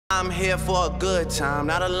I'm here for a good time,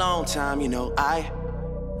 not a long time, you know. I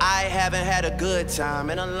haven't had a good time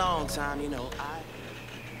in a long time, you know.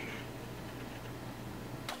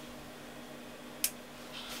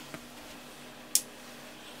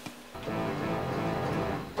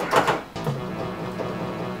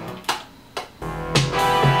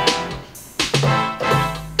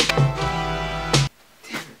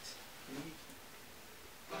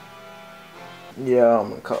 Yeah, I'm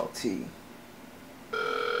gonna call T.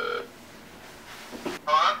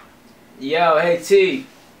 Huh? Yo, hey T.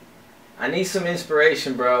 I need some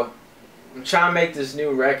inspiration, bro. I'm trying to make this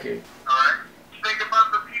new record. Alright? Think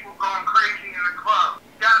about the people going crazy in the club.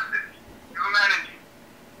 You got this. Give them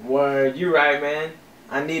energy. Word, you right, man.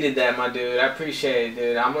 I needed that, my dude. I appreciate it,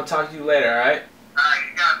 dude. I'm gonna talk to you later, alright?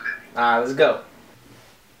 Alright, you got this. Alright, let's go.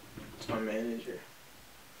 It's my manager.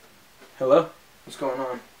 Hello? What's going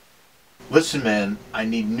on? Listen, man, I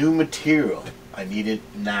need new material. I need it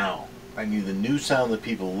now. I need the new sound that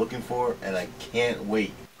people are looking for, and I can't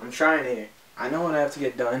wait. I'm trying here. I know what I have to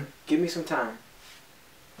get done. Give me some time.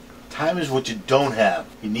 Time is what you don't have.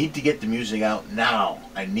 You need to get the music out now.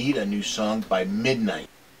 I need a new song by midnight.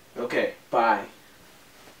 Okay, bye.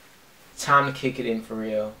 Time to kick it in for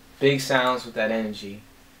real. Big sounds with that energy.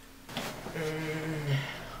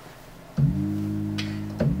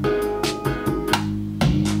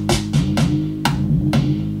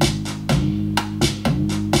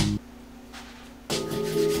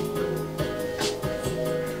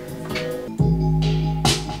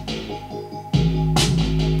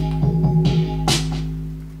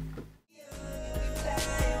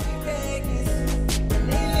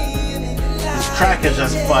 This track is on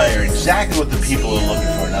fire, exactly what the people are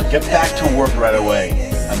looking for. Now get back to work right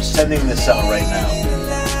away. I'm sending this out right now.